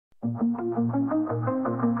Hate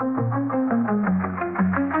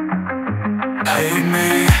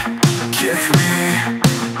me, kick me.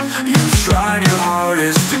 You've tried your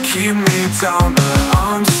hardest to keep me down, but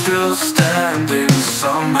I'm still standing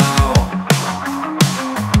somehow.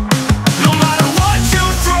 No matter what you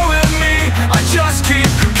throw at me, I just keep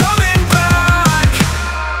coming back.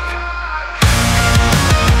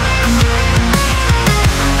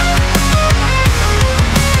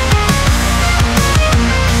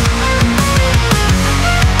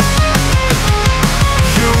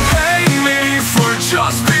 You hate me for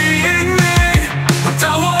just being me, but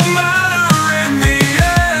that won't matter in the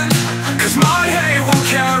end, 'cause my hate will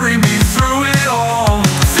carry me through it all.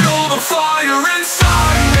 Feel the fire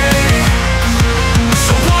inside me,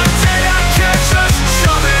 so one day I can't just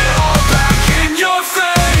shove it all back in your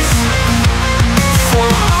face, for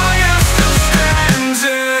I am still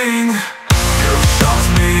standing. You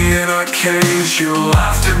shoved me in a cage, you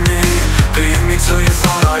laughed at me, beat me till you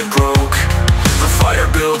thought I broke. The fire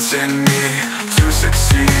builds in me to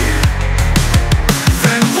succeed.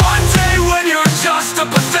 Then one day when you're just a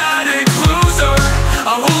pathetic loser,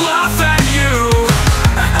 I will laugh at you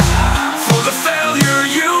for the failure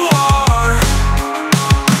you are.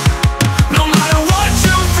 No matter what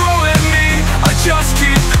you throw at me, I just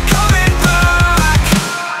keep coming back.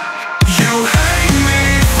 You hate me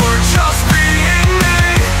for just being me,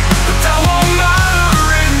 but that won't matter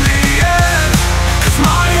in the end, 'cause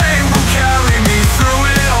my hate will carry me through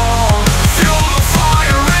it all. Feel the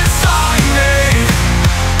fire inside me,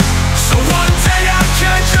 so one day I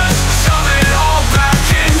can't just shove it all back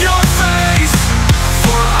in your face,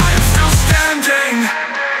 for I am still standing.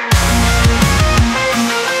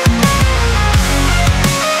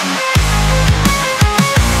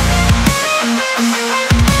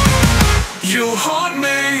 You haunt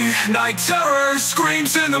me, night terror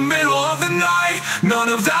screams in the middle of the night. None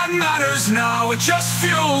of that matters now, it just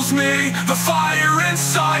fuels me, the fire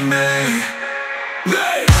inside me.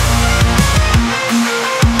 Hey!